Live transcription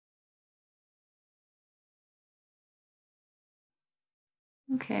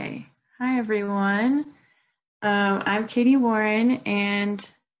Okay. Hi, everyone. I'm Katie Warren, and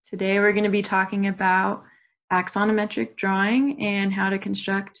today we're going to be talking about axonometric drawing and how to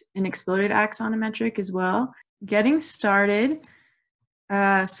construct an exploded axonometric as well. Getting started,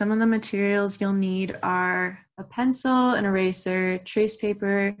 some of the materials you'll need are a pencil, an eraser, trace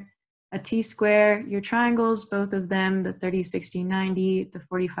paper, a T-square, your triangles, both of them, the 30, 60, 90, the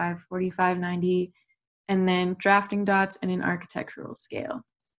 45, 45, 90, and then drafting dots and an architectural scale.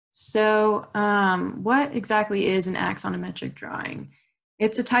 So what exactly is an axonometric drawing?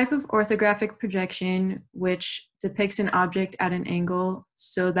 It's a type of orthographic projection which depicts an object at an angle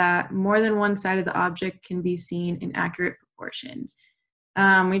so that more than one side of the object can be seen in accurate proportions.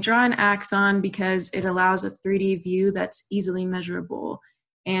 We draw an axon because it allows a 3D view that's easily measurable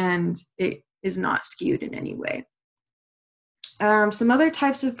and it is not skewed in any way. Some other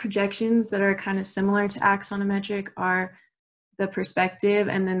types of projections that are kind of similar to axonometric are the perspective,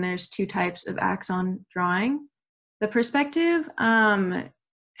 and then there's two types of axon drawing. The perspective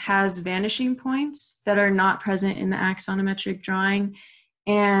has vanishing points that are not present in the axonometric drawing,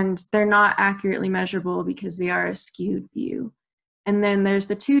 and they're not accurately measurable because they are a skewed view. And then there's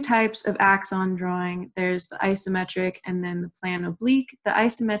the two types of axon drawing. There's the isometric and then the plan oblique. The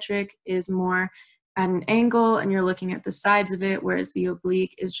isometric is more at an angle and you're looking at the sides of it, whereas the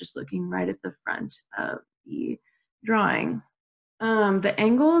oblique is just looking right at the front of the drawing. The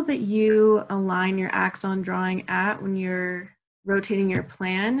angle that you align your axon drawing at when you're rotating your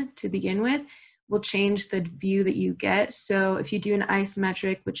plan to begin with will change the view that you get. So if you do an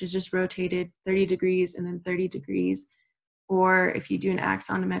isometric, which is just rotated 30 degrees and then 30 degrees, or if you do an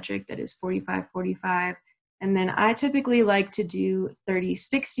axonometric that is 45, 45, and then I typically like to do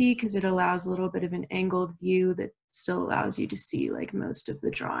 30-60 because it allows a little bit of an angled view that still allows you to see like most of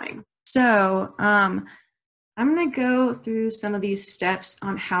the drawing. So I'm going to go through some of these steps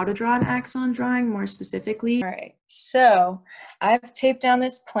on how to draw an axon drawing more specifically. All right, so I've taped down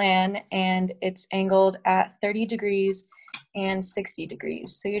this plan and it's angled at 30 degrees and 60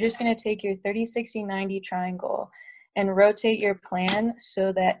 degrees. So you're just going to take your 30, 60, 90 triangle and rotate your plan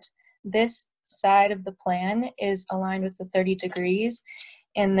so that this side of the plan is aligned with the 30 degrees,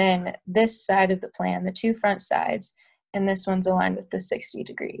 and then this side of the plan, the two front sides, and this one's aligned with the 60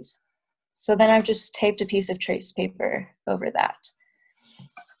 degrees. So then I've just taped a piece of trace paper over that.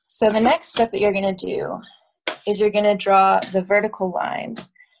 So the next step that you're going to do is you're going to draw the vertical lines.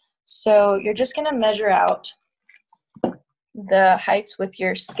 So you're just going to measure out the heights with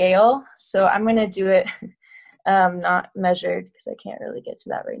your scale. So I'm going to do it not measured because I can't really get to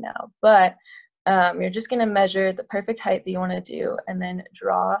that right now, but you're just going to measure the perfect height that you want to do and then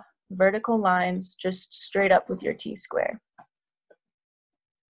draw vertical lines just straight up with your T-square.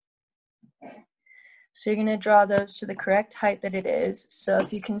 So you're going to draw those to the correct height that it is. So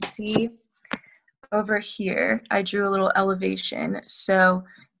if you can see over here, I drew a little elevation. So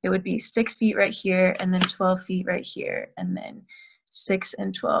it would be 6 feet right here, and then 12 feet right here, and then 6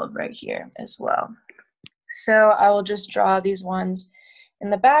 and 12 right here as well. So I will just draw these ones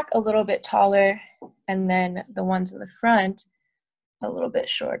in the back a little bit taller, and then the ones in the front a little bit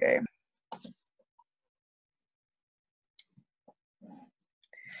shorter.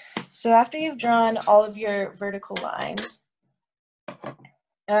 So after you've drawn all of your vertical lines,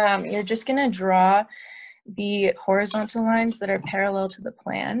 you're just going to draw the horizontal lines that are parallel to the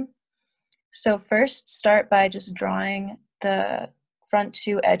plan. So first start by just drawing the front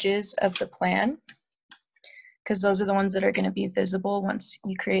two edges of the plan, because those are the ones that are going to be visible once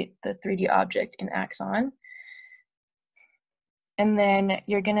you create the 3D object in Axon. And then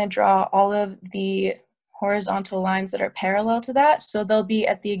you're going to draw all of the horizontal lines that are parallel to that. So they'll be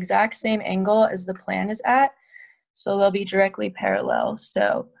at the exact same angle as the plan is at. So they'll be directly parallel.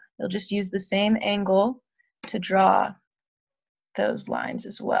 So you'll just use the same angle to draw those lines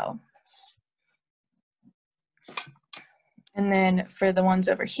as well. And then for the ones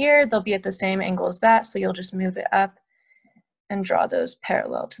over here, they'll be at the same angle as that, so you'll just move it up and draw those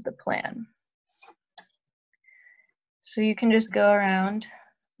parallel to the plan. So you can just go around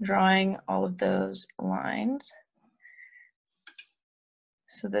drawing all of those lines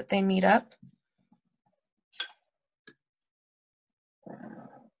so that they meet up.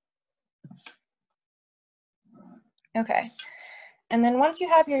 Okay. And then once you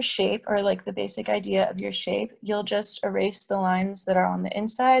have your shape, or like the basic idea of your shape, you'll just erase the lines that are on the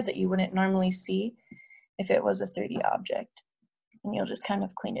inside that you wouldn't normally see if it was a 3D object. And you'll just kind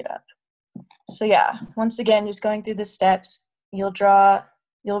of clean it up. So yeah, once again, just going through the steps, you'll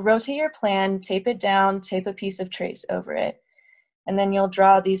rotate your plan, tape it down, tape a piece of trace over it. And then you'll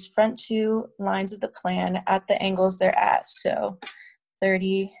draw these front two lines of the plan at the angles they're at. So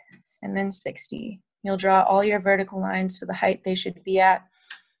 30, and then 60. You'll draw all your vertical lines to the height they should be at,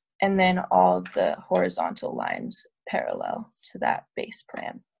 and then all the horizontal lines parallel to that base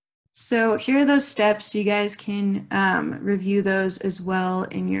plan. So here are those steps. You guys can review those as well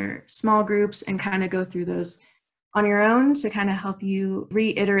in your small groups and kind of go through those on your own to kind of help you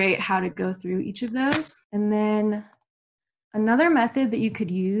reiterate how to go through each of those. And then another method that you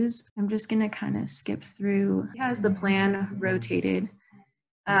could use, I'm just going to kind of skip through. It has the plan rotated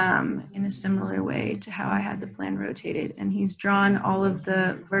in a similar way to how I had the plan rotated. And he's drawn all of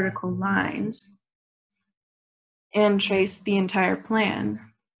the vertical lines and traced the entire plan.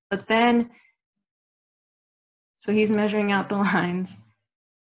 But then, so he's measuring out the lines,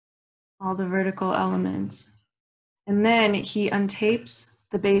 all the vertical elements. And then he untapes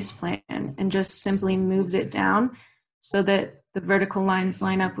the base plan and just simply moves it down so that the vertical lines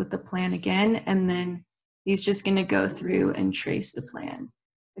line up with the plan again. And then he's just going to go through and trace the plan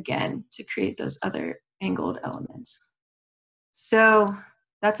again to create those other angled elements. So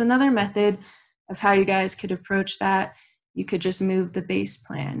that's another method of how you guys could approach that. You could just move the base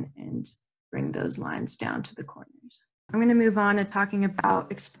plan and bring those lines down to the corners. I'm going to move on to talking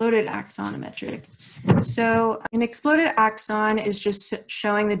about exploded axonometric. So an exploded axon is just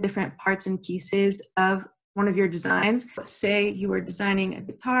showing the different parts and pieces of one of your designs. Say you were designing a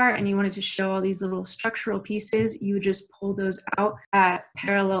guitar and you wanted to show all these little structural pieces, you would just pull those out at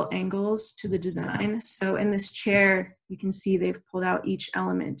parallel angles to the design. So in this chair, you can see they've pulled out each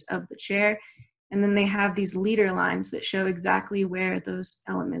element of the chair. And then they have these leader lines that show exactly where those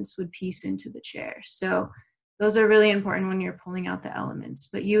elements would piece into the chair. So those are really important when you're pulling out the elements.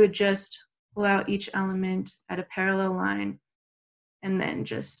 But you would just pull out each element at a parallel line and then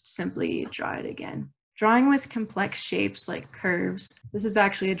just simply draw it again. Drawing with complex shapes like curves. This is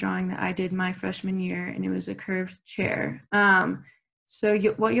actually a drawing that I did my freshman year, and it was a curved chair. So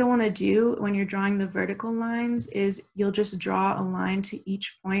what you'll want to do when you're drawing the vertical lines is you'll just draw a line to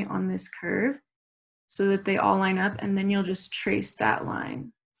each point on this curve so that they all line up, and then you'll just trace that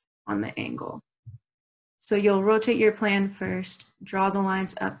line on the angle. So you'll rotate your plan first, draw the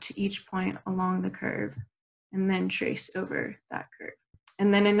lines up to each point along the curve, and then trace over that curve.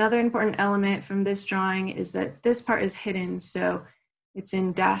 And then another important element from this drawing is that this part is hidden, so it's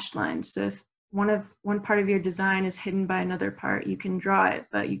in dashed lines. So if one part of your design is hidden by another part, you can draw it,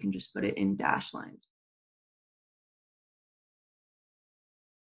 but you can just put it in dashed lines